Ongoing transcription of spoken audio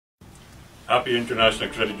Happy International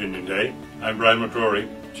Credit Union Day. I'm Brian McCrory,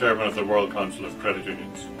 Chairman of the World Council of Credit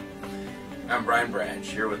Unions. I'm Brian Branch,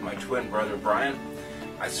 here with my twin brother Brian.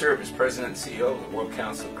 I serve as President and CEO of the World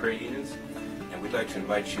Council of Credit Unions, and we'd like to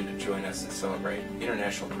invite you to join us and celebrate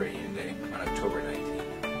International Credit Union Day on October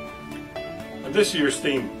 19th. And this year's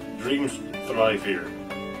theme, Dreams Thrive Here,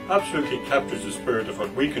 absolutely captures the spirit of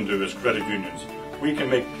what we can do as credit unions. We can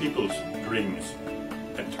make people's dreams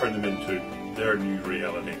and turn them into their new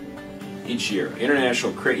reality. Each year,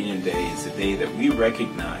 International Credit Union Day is the day that we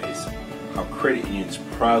recognize how credit unions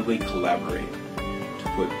proudly collaborate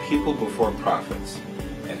to put people before profits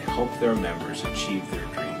and help their members achieve their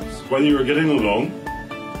dreams. Whether you're getting a loan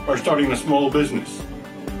or starting a small business,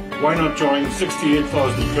 why not join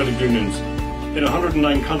 68,000 credit unions in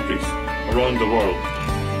 109 countries around the world,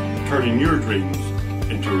 turning your dreams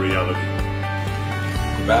into reality?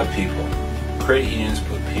 About people, credit unions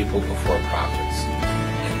put people before profits.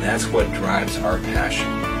 And that's what drives our passion,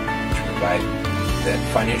 to provide that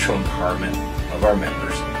financial empowerment of our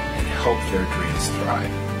members and help their dreams thrive.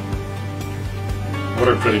 What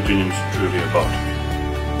are credit unions truly about?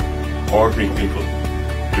 Ordinary people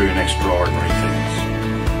doing extraordinary things.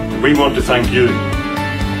 And we want to thank you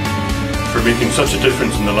for making such a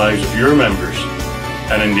difference in the lives of your members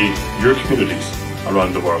and indeed your communities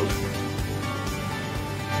around the world.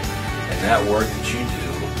 And that work that you do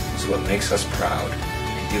is what makes us proud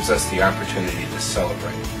and gives us the opportunity to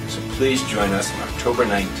celebrate. So please join us on October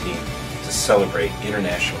 19th to celebrate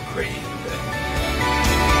International Credit Union Day.